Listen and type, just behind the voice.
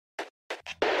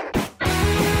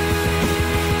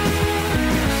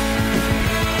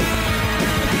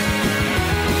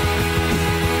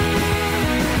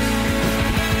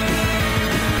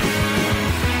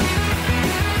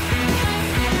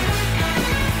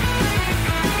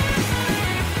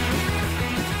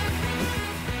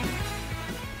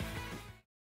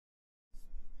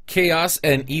Chaos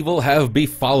and evil have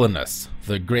befallen us.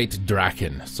 The great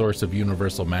Drakkhen, source of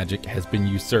universal magic, has been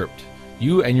usurped.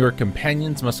 You and your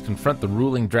companions must confront the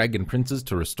ruling dragon princes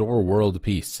to restore world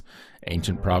peace.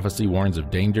 Ancient prophecy warns of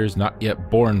dangers not yet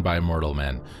borne by mortal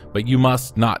men, but you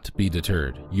must not be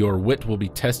deterred. Your wit will be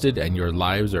tested and your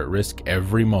lives are at risk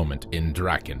every moment in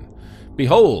Drakkhen.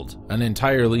 Behold, an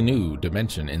entirely new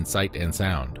dimension in sight and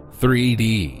sound,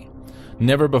 3D.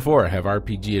 Never before have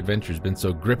RPG adventures been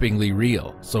so grippingly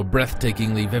real, so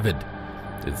breathtakingly vivid.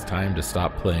 It's time to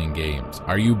stop playing games.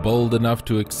 Are you bold enough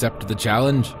to accept the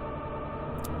challenge?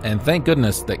 And thank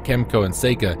goodness that Kemco and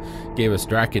Seika gave us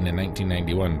Drakkhen in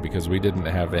 1991, because we didn't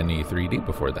have any 3D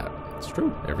before that. It's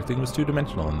true, everything was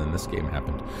two-dimensional, and then this game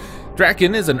happened.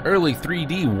 Drakkhen is an early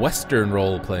 3D Western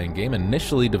role-playing game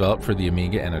initially developed for the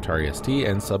Amiga and Atari ST,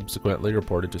 and subsequently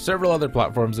reported to several other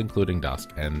platforms, including DOS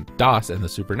and the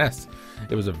Super NES.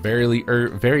 It was a very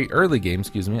early game,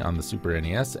 on the Super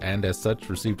NES, and as such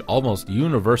received almost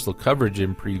universal coverage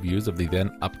in previews of the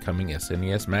then upcoming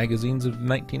SNES magazines of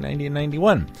 1990 and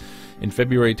 91. In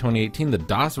February 2018, the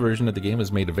DOS version of the game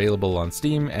was made available on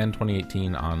Steam, and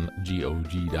 2018 on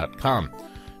GOG.com.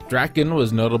 Drakkhen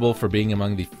was notable for being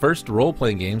among the first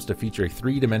role-playing games to feature a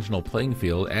three-dimensional playing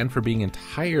field, and for being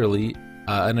entirely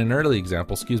an early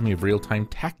example, of real-time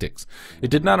tactics.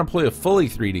 It did not employ a fully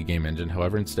 3D game engine,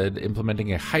 however, instead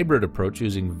implementing a hybrid approach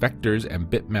using vectors and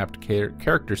bitmapped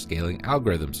character scaling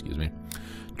algorithms.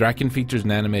 Drakkhen features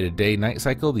an animated day-night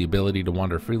cycle, the ability to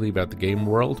wander freely about the game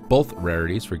world, both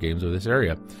rarities for games of this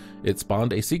area. It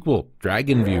spawned a sequel,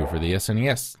 Dragon View, for the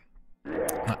SNES.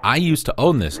 I used to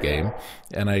own this game,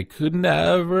 and I could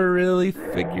never really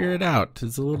figure it out.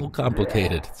 It's a little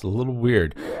complicated. It's a little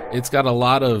weird. It's got a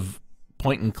lot of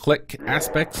point-and-click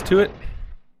aspects to it.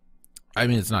 I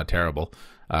mean, it's not terrible.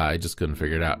 I just couldn't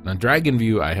figure it out. Now, Dragon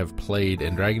View I have played,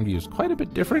 and Dragon View is quite a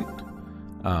bit different,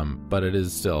 but it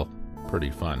is still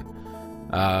pretty fun.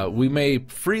 We may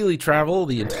freely travel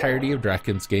the entirety of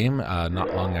Drakkhen's game,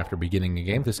 not long after beginning a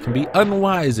game. This can be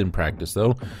unwise in practice,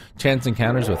 though. Chance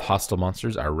encounters with hostile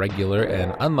monsters are regular,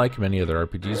 and unlike many other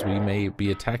RPGs, we may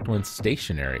be attacked when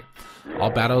stationary.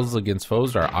 All battles against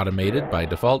foes are automated by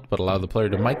default, but allow the player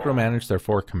to micromanage their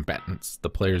four combatants. The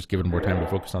player is given more time to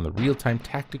focus on the real-time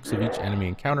tactics of each enemy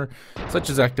encounter, such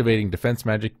as activating defense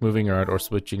magic, moving around, or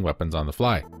switching weapons on the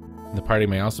fly. The party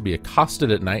may also be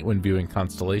accosted at night when viewing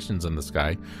constellations in the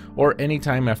sky, or any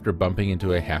time after bumping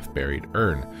into a half-buried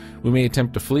urn. We may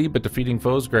attempt to flee, but defeating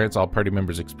foes grants all party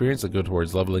members experience that go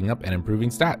towards leveling up and improving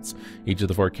stats. Each of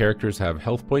the four characters have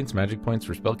health points, magic points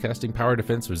for spellcasting, power,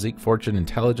 defense, physique, fortune,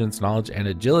 intelligence, knowledge, and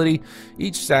agility.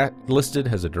 Each stat listed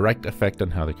has a direct effect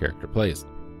on how the character plays.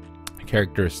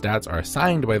 Character stats are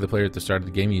assigned by the player at the start of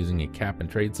the game using a cap and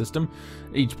trade system.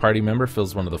 Each party member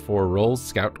fills one of the four roles: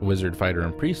 Scout, Wizard, Fighter,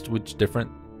 and Priest,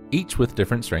 each with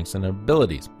different strengths and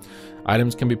abilities.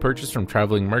 Items can be purchased from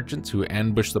traveling merchants who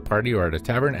ambush the party or at a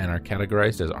tavern, and are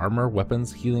categorized as armor,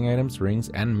 weapons, healing items, rings,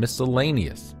 and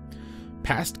miscellaneous.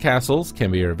 Past castles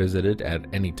can be revisited at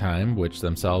any time, which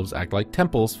themselves act like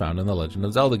temples found in the Legend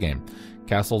of Zelda game.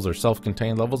 Castles are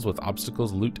self-contained levels with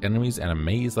obstacles, loot, enemies, and a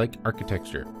maze-like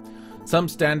architecture. Some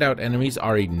standout enemies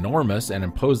are enormous and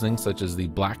imposing, such as the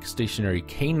black stationary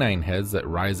canine heads that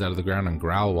rise out of the ground and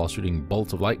growl while shooting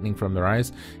bolts of lightning from their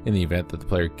eyes in the event that the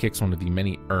player kicks one of the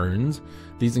many urns.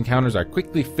 These encounters are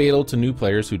quickly fatal to new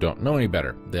players who don't know any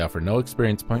better. They offer no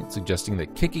experience points, suggesting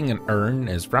that kicking an urn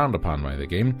is frowned upon by the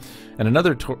game. And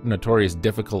another notorious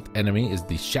difficult enemy is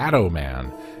the Shadow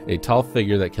Man, a tall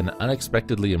figure that can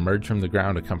unexpectedly emerge from the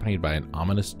ground accompanied by an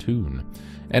ominous tune.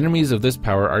 Enemies of this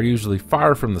power are usually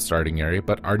far from the starting area,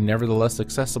 but are nevertheless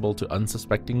accessible to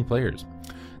unsuspecting players.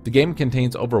 The game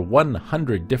contains over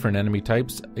 100 different enemy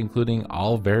types, including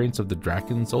all variants of the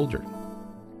Drakkhen soldier.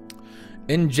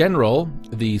 In general,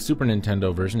 the Super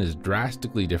Nintendo version is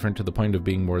drastically different to the point of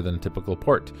being more than a typical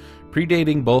port.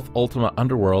 Predating both Ultima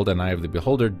Underworld and Eye of the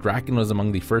Beholder, Drakkhen was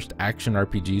among the first action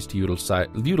RPGs to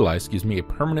utilize a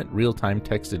permanent real-time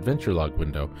text adventure log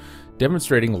window,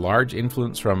 demonstrating large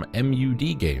influence from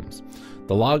MUD games.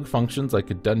 The log functions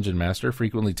like a dungeon master,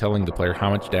 frequently telling the player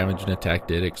how much damage an attack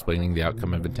did, explaining the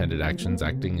outcome of intended actions,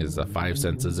 acting as five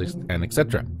senses, and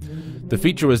etc. The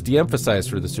feature was de-emphasized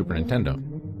for the Super Nintendo.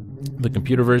 The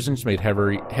computer versions made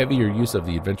heavier use of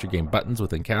the adventure game buttons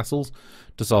within castles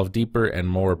to solve deeper and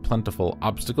more plentiful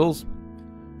obstacles.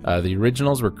 The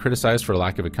originals were criticized for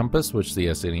lack of a compass, which the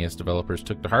SNES developers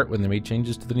took to heart when they made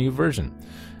changes to the new version.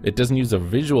 It doesn't use a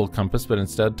visual compass, but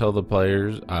instead tell the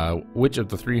players which of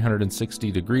the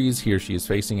 360 degrees he or she is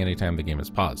facing anytime the game is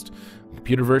paused.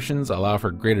 Computer versions allow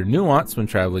for greater nuance when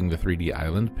traveling the 3D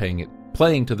island,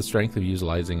 playing to the strength of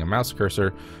utilizing a mouse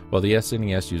cursor, while the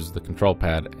SNES uses the control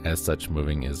pad. As such,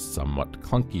 moving is somewhat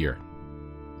clunkier.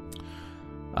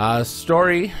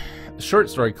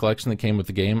 Short story collection that came with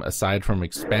the game, aside from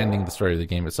expanding the story of the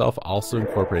game itself, also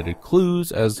incorporated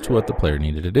clues as to what the player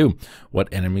needed to do,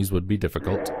 what enemies would be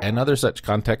difficult, and other such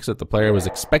context that the player was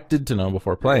expected to know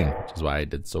before playing, which is why I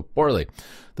did so poorly.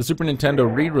 The Super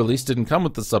Nintendo re-release didn't come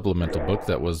with the supplemental book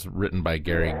that was written by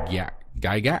Gary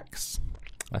Gygax.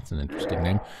 That's an interesting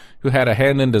name, who had a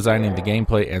hand in designing the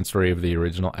gameplay and story of the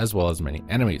original, as well as many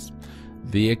enemies.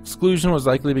 The exclusion was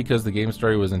likely because the game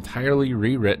story was entirely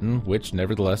rewritten, which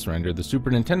nevertheless rendered the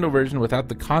Super Nintendo version without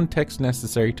the context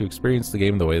necessary to experience the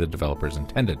game the way the developers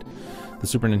intended. The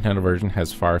Super Nintendo version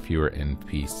has far fewer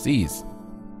NPCs.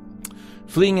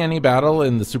 Fleeing any battle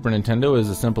in the Super Nintendo is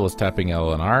as simple as tapping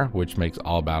L and R, which makes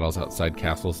all battles outside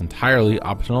castles entirely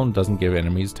optional and doesn't give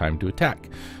enemies time to attack.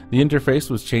 The interface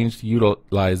was changed to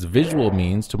utilize visual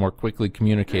means to more quickly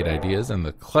communicate ideas, and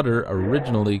the clutter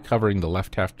originally covering the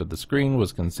left half of the screen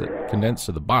was condensed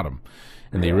to the bottom.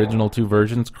 In the original two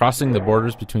versions, crossing the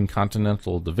borders between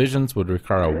continental divisions would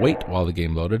require a wait while the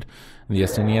game loaded. In the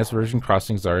SNES version,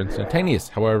 crossings are instantaneous.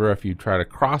 However, if you try to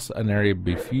cross an area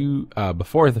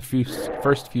before the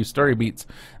first few story beats,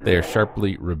 they are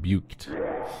sharply rebuked.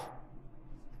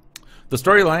 The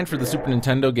storyline for the Super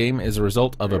Nintendo game is a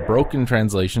result of a broken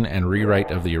translation and rewrite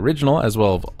of the original, as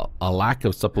well as a lack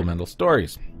of supplemental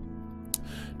stories.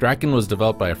 Drakkhen was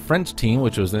developed by a French team,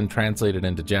 which was then translated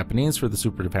into Japanese for the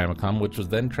Super Famicom, which was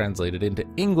then translated into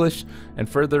English and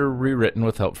further rewritten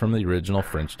with help from the original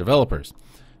French developers.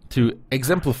 To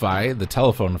exemplify the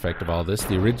telephone effect of all this,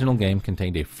 the original game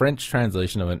contained a French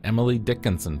translation of an Emily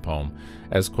Dickinson poem,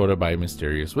 as quoted by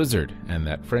Mysterious Wizard, and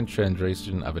that French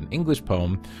translation of an English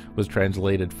poem was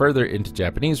translated further into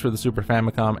Japanese for the Super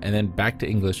Famicom and then back to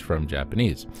English from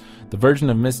Japanese. The version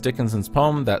of Miss Dickinson's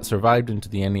poem that survived into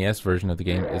the NES version of the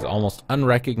game is almost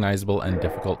unrecognizable and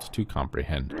difficult to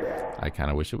comprehend. I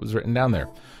kind of wish it was written down there.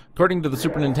 According to the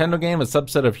Super Nintendo game, a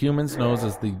subset of humans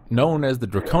known as the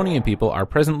Drakkhen people are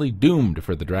presently doomed,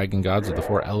 for the dragon gods of the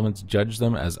four elements judge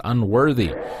them as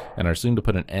unworthy and are soon to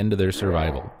put an end to their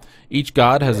survival. Each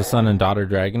god has a son and daughter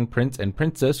dragon, prince and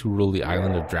princess, who rule the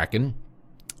island of Drakkhen.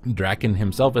 Drakkhen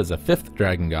himself is a fifth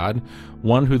dragon god,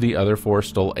 one who the other four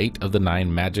stole 8 of the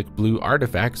 9 magic blue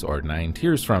artifacts, or 9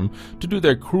 tears, from, to do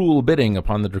their cruel bidding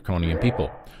upon the Drakkhen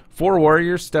people. 4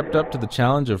 warriors stepped up to the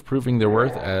challenge of proving their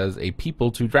worth as a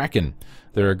people to Drakkhen.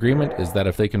 Their agreement is that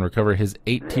if they can recover his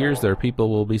 8 tears, their people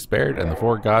will be spared, and the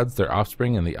 4 gods, their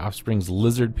offspring, and the offspring's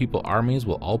lizard people armies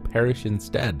will all perish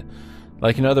instead.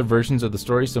 Like in other versions of the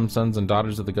story, some sons and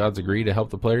daughters of the gods agree to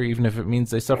help the player, even if it means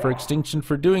they suffer extinction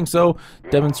for doing so,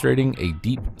 demonstrating a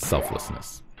deep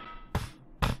selflessness.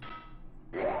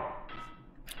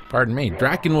 Pardon me.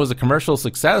 Drakkhen was a commercial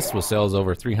success with sales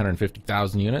over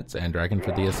 350,000 units, and Drakkhen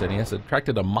for the SNES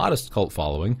attracted a modest cult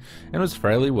following and was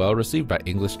fairly well received by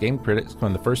English game critics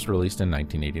when the first released in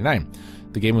 1989.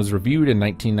 The game was reviewed in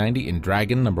 1990 in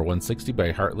Dragon number 160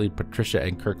 by Hartley, Patricia,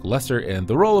 and Kirk Lesser in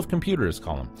the Role of Computers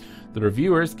column. The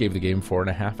reviewers gave the game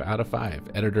 4.5 out of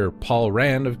 5. Editor Paul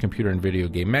Rand of Computer and Video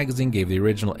Game Magazine gave the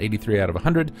original 83 out of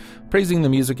 100, praising the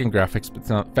music and graphics,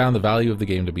 but found the value of the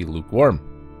game to be lukewarm.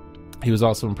 He was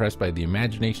also impressed by the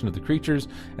imagination of the creatures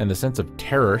and the sense of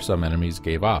terror some enemies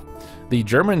gave off. The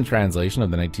German translation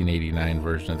of the 1989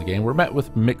 version of the game were met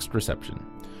with mixed reception.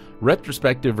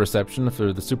 Retrospective reception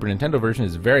for the Super Nintendo version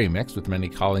is very mixed, with many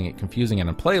calling it confusing and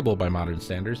unplayable by modern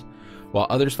standards, while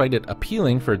others find it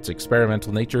appealing for its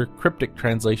experimental nature, cryptic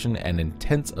translation, and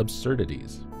intense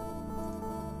absurdities.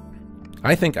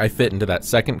 I think I fit into that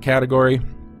second category.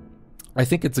 I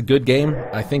think it's a good game.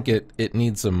 I think it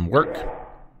needs some work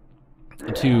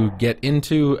to get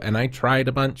into, and I tried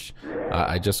a bunch.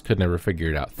 I just could never figure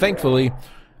it out. Thankfully,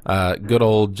 good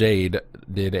old Jade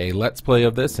did a Let's Play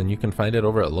of this, and you can find it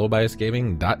over at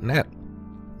LowBiasGaming.net.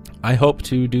 I hope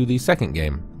to do the second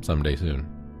game someday soon.